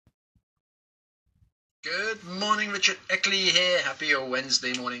Good morning, Richard Eckley here. Happy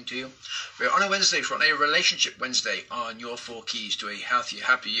Wednesday morning to you. We're on a Wednesday for a Relationship Wednesday on your 4 keys to a healthier,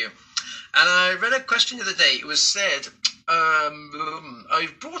 happy you. And I read a question the other day. It was said,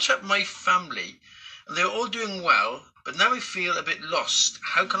 I've brought up my family and they're all doing well, but now I feel a bit lost.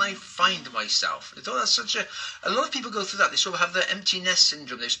 How can I find myself? I thought that's a lot of people go through that. They sort of have the empty nest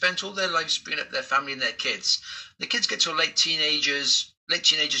syndrome. They've spent all their lives bringing up their family and their kids. The kids get to late teenagers,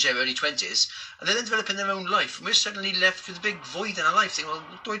 yeah, early 20s, and they then develop in their own life. And we're suddenly left with a big void in our life, thinking, well,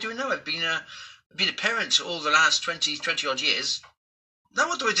 what do I do now? I've been a parent all the last 20 odd years. Now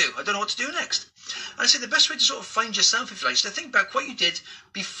what do I do? I don't know what to do next. And I say the best way to sort of find yourself, if you like, is to think back what you did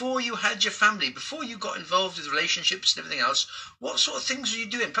before you had your family, before you got involved with relationships and everything else. What sort of things were you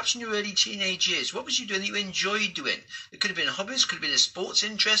doing? Perhaps in your early teenage years. What was you doing that you enjoyed doing? It could have been hobbies, could have been a sports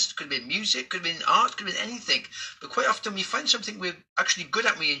interest, could have been music, could have been art, could have been anything. But quite often we find something we're actually good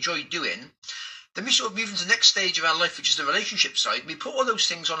at and we enjoy doing. Then we sort of move into the next stage of our life, which is the relationship side. We put all those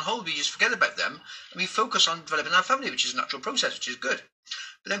things on hold, we just forget about them, and we focus on developing our family, which is a natural process, which is good.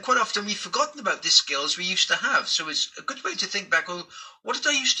 But then quite often we've forgotten about the skills we used to have. So it's a good way to think back, well, what did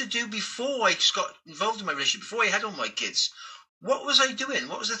I used to do before I just got involved in my relationship, before I had all my kids? What was I doing?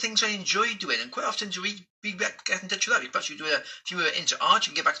 What was the things I enjoyed doing? And quite often to get in touch with that. Perhaps if you were into art,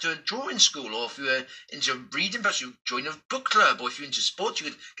 you can get back to a drawing school, or if you were into reading, perhaps you join a book club, or if you're into sports, you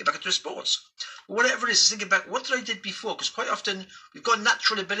could get back into sports. But whatever it is thinking back, what did I did before? Because quite often we've got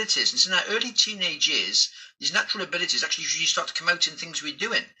natural abilities, and it's in our early teenage years, these natural abilities actually usually start to come out in things we're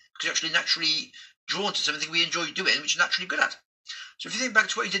doing, because you're actually naturally drawn to something we enjoy doing, which you're naturally good at. So if you think back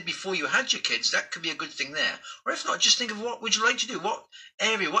to what you did before you had your kids, that could be a good thing there. Or if not, just think of what would you like to do? What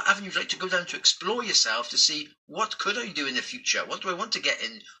area, what avenue would you like to go down to explore yourself to see what could I do in the future? What do I want to get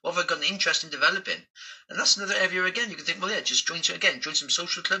in? What have I got an interest in developing? And that's another area again. You can think, well, yeah, just join some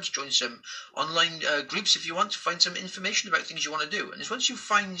social clubs, join some online groups if you want to find some information about things you want to do. And it's once you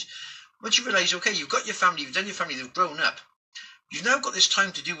realise, okay, you've got your family, you've done your family, they've grown up. You've now got this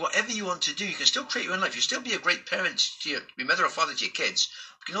time to do whatever you want to do. You can still create your own life. You still be a great parent to be mother or father to your kids.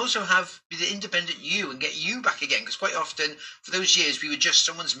 You can also be the independent you and get you back again. Because quite often, for those years, we were just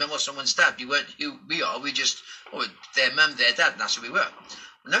someone's mum or someone's dad. We weren't who we are. We just, their mum, their dad, and that's who we were.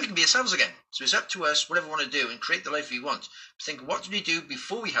 But now we can be ourselves again. So it's up to us, whatever we want to do, and create the life we want. Think, what did we do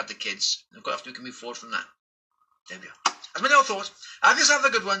before we had the kids? And quite often we can move forward from that. There we are. That's my little thought. Have yourself a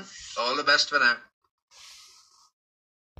good one. All the best for now.